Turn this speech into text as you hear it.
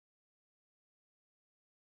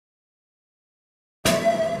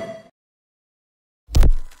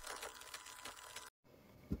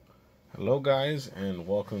Hello guys, and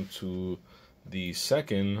welcome to the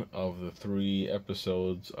second of the 3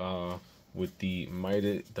 episodes with the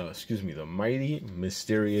mighty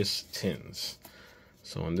mysterious tins.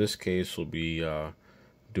 So in this case we'll be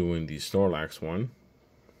doing the Snorlax one.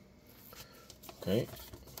 Okay,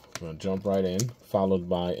 I'm gonna jump right in, followed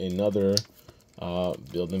by another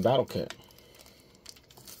build and battle kit.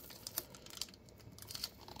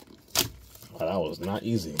 Well, that was not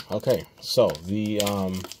easy. Okay, so the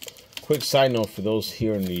quick side note for those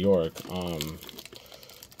here in New York,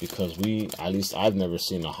 because at least I've never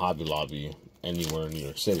seen a Hobby Lobby anywhere in New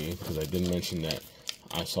York City, because I did mention that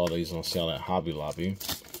I saw these on sale at Hobby Lobby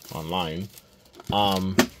online.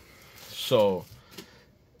 So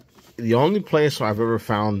the only place where I've ever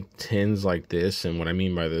found tins like this, and what I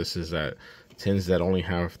mean by this is that tins that only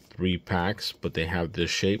have 3 packs, but they have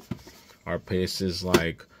this shape, are places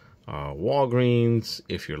like Walgreens,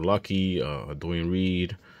 if you're lucky, Dwayne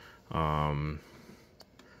Reed, and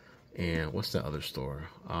what's that other store?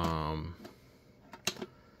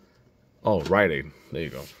 Oh, Rite Aid. There you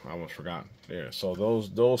go. I almost forgot. There. So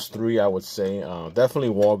those 3, I would say, definitely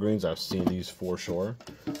Walgreens. I've seen these for sure,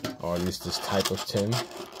 or at least this type of tin.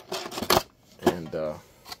 And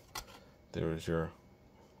there is your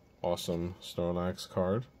awesome Snorlax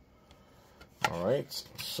card. All right.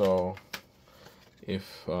 So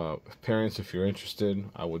if parents, if you're interested,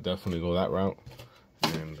 I would definitely go that route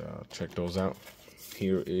and check those out.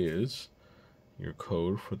 Here is your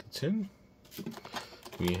code for the tin.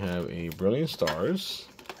 We have a Brilliant Stars,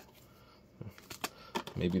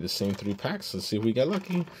 maybe the same 3 packs. Let's see if we get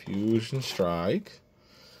lucky. Fusion Strike,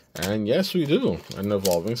 and yes, we do. An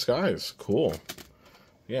Evolving Skies. Cool.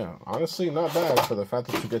 Yeah, honestly, not bad for the fact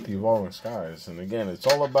that you get the Evolving Skies. And again, it's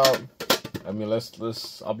all about, I mean,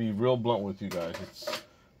 I'll be real blunt with you guys. It's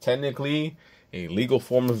technically a legal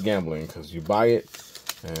form of gambling, because you buy it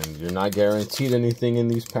and you're not guaranteed anything in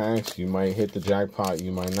these packs. You might hit the jackpot,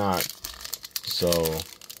 you might not. So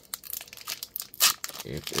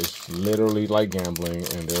it's literally like gambling,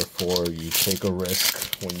 and therefore you take a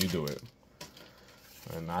risk when you do it.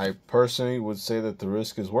 And I personally would say that the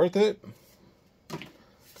risk is worth it,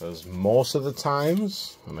 because most of the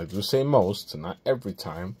times, and I do say most, not every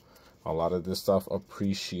time, a lot of this stuff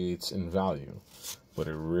appreciates in value. But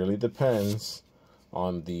it really depends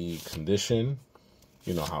on the condition,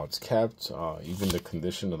 you know, how it's kept, even the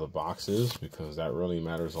condition of the boxes, because that really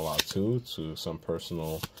matters a lot too to some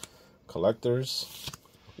personal collectors.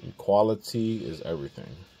 And quality is everything.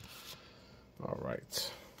 All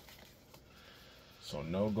right. So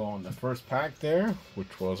no go on the first pack there,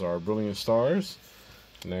 which was our Brilliant Stars.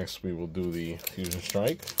 Next we will do the Fusion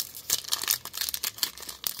Strike.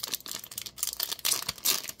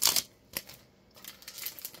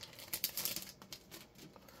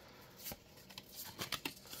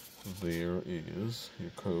 There is your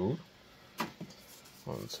code.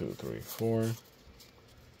 1, 2, 3, 4.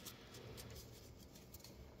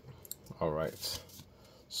 All right.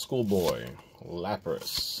 Schoolboy,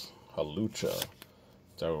 Lapras, Halucha,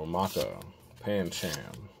 Darumaka,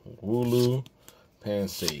 Pancham, Wooloo,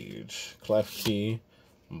 Pansage, Klefki,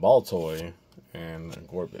 Baltoy, and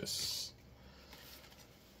Gorbis.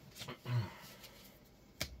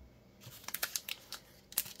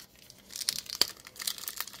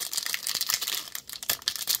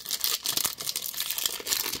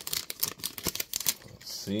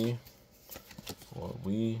 See what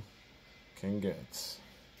we can get.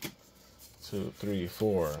 2, 3,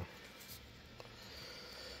 4.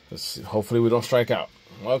 Let's see. Hopefully we don't strike out.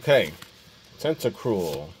 Okay.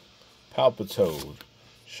 Tentacruel, Palpitoad,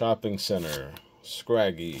 Shopping Center,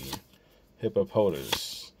 Scraggy,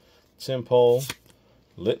 Hippopotas, Timpole,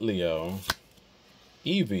 Litleo,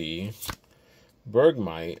 Eevee,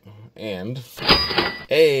 Bergmite, and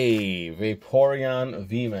a Vaporeon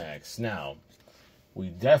VMAX. Now, we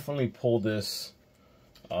definitely pulled this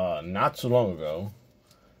not too long ago.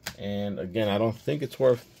 And again, I don't think it's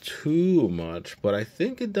worth too much, but I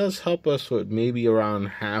think it does help us with maybe around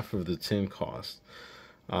half of the tin cost.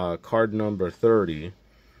 Card number 30.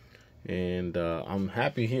 And I'm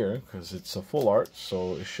happy here because it's a full art,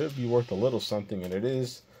 so it should be worth a little something. And it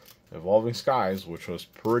is Evolving Skies, which was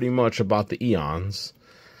pretty much about the Eons.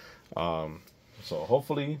 So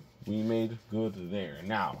hopefully we made good there.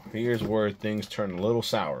 Now, here's where things turn a little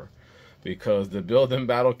sour, because the build and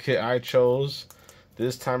battle kit I chose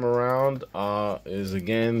this time around is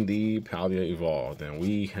again the Paldea Evolved, and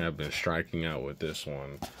we have been striking out with this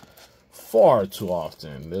one far too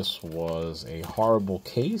often. This was a horrible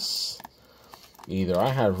case. Either I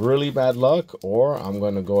had really bad luck, or I'm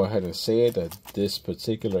going to go ahead and say it that this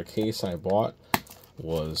particular case I bought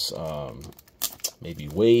was maybe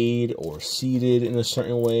weighed or seeded in a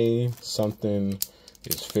certain way. Something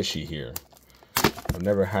is fishy here. I've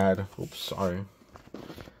never had, oops, sorry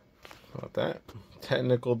about that,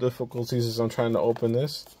 technical difficulties as I'm trying to open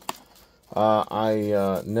this.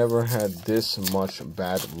 I never had this much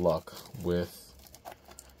bad luck with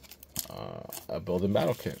a building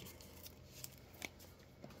battle kit.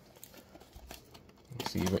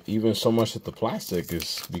 See, even so much that the plastic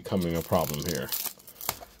is becoming a problem here.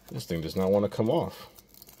 This thing does not want to come off.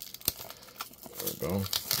 There we go.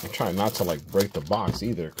 I'm trying not to like break the box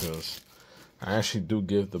either, because I actually do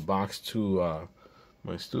give the box to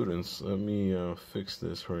my students. Let me fix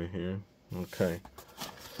this right here. Okay.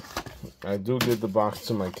 I do give the box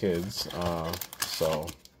to my kids, so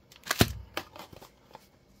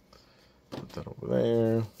put that over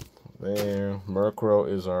there. There.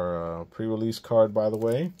 Murkrow is our pre-release card, by the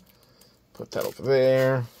way. Put that over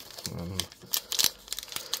there.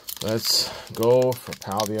 Let's go for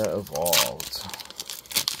Paldea Evolved.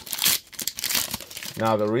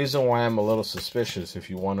 Now, the reason why I'm a little suspicious, if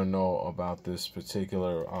you want to know about this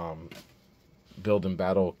particular Build and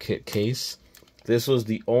Battle kit case, this was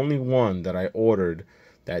the only one that I ordered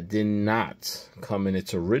that did not come in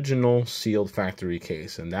its original sealed factory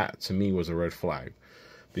case. And that, to me, was a red flag.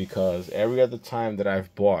 Because every other time that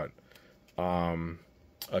I've bought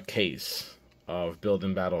a case of Build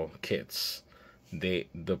and Battle kits, the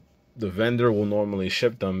vendor will normally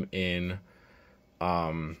ship them in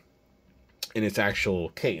its actual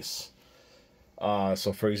case.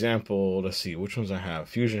 So for example, let's see which ones I have.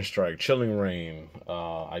 Fusion Strike, Chilling Reign.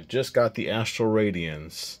 I just got the Astral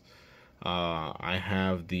Radiance. I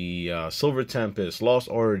have the Silver Tempest, Lost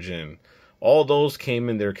Origin. All those came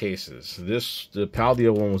in their cases. The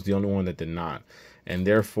Paldea one was the only one that did not. And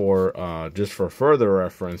therefore, just for further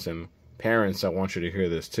reference, and parents, I want you to hear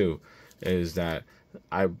this too, is that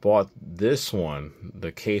I bought this one,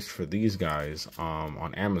 the case for these guys,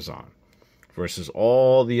 on Amazon. Versus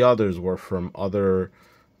all the others were from other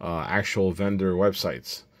actual vendor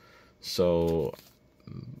websites. So,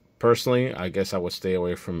 personally, I guess I would stay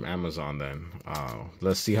away from Amazon then.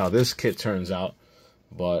 Let's see how this kit turns out.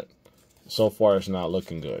 But so far, it's not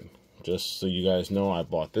looking good. Just so you guys know, I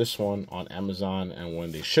bought this one on Amazon, and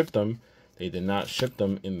when they shipped them, they did not ship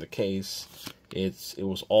them in the case. It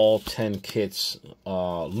was all 10 kits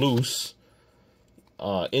loose,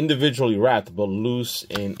 individually wrapped, but loose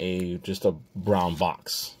in just a brown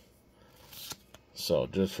box. So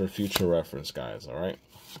just for future reference, guys. All right.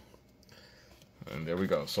 And there we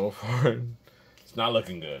go. So far, it's not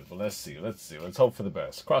looking good, but let's see. Let's see. Let's hope for the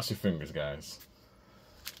best. Cross your fingers, guys.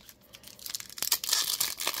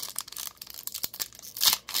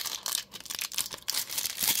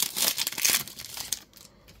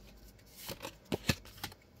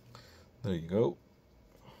 There you go.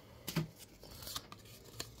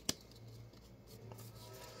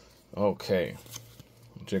 Okay.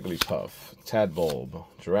 Jigglypuff, Tadbulb,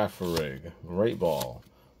 Girafarig, Great Ball,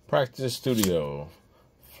 Practice Studio,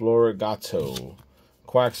 Florigato,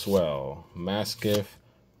 Quaxwell, Mastiff,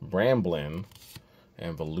 Bramblin,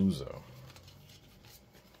 and Veluzo.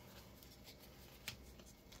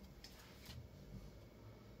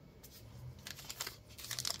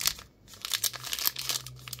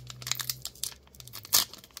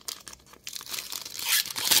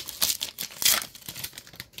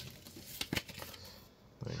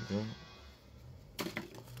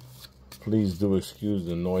 Please do excuse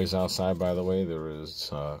the noise outside, by the way. There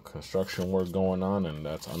is construction work going on, and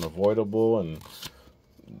that's unavoidable, and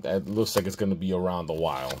that looks like it's going to be around a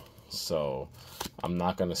while. So I'm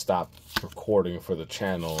not going to stop recording for the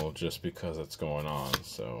channel just because it's going on.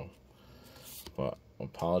 So, but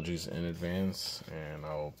apologies in advance, and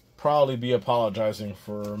I'll probably be apologizing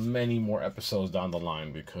for many more episodes down the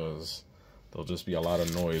line because there'll just be a lot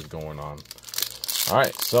of noise going on. All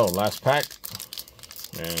right, so last pack.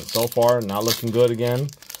 And so far, not looking good again.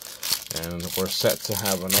 And we're set to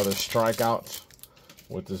have another strikeout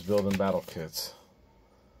with this Build and Battle kit.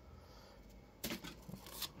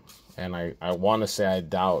 And I want to say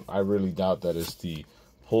I really doubt that it's the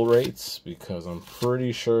pull rates, because I'm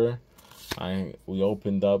pretty sure we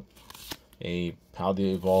opened up a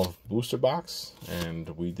Paldea Evolved booster box and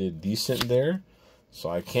we did decent there. So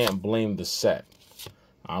I can't blame the set.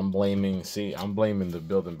 I'm blaming the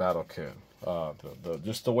Build and Battle kit.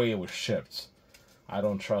 Just the way it was shipped. I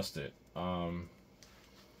don't trust it.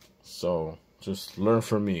 So just learn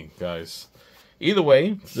from me, guys. Either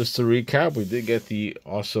way, just to recap, we did get the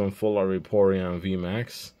awesome Full Art Vaporeon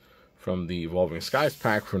VMAX from the Evolving Skies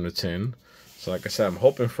pack from the tin. So like I said, I'm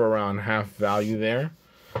hoping for around half value there.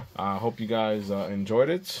 I hope you guys enjoyed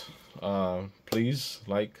it. Please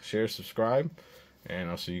like, share, subscribe, And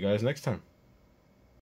I'll see you guys next time.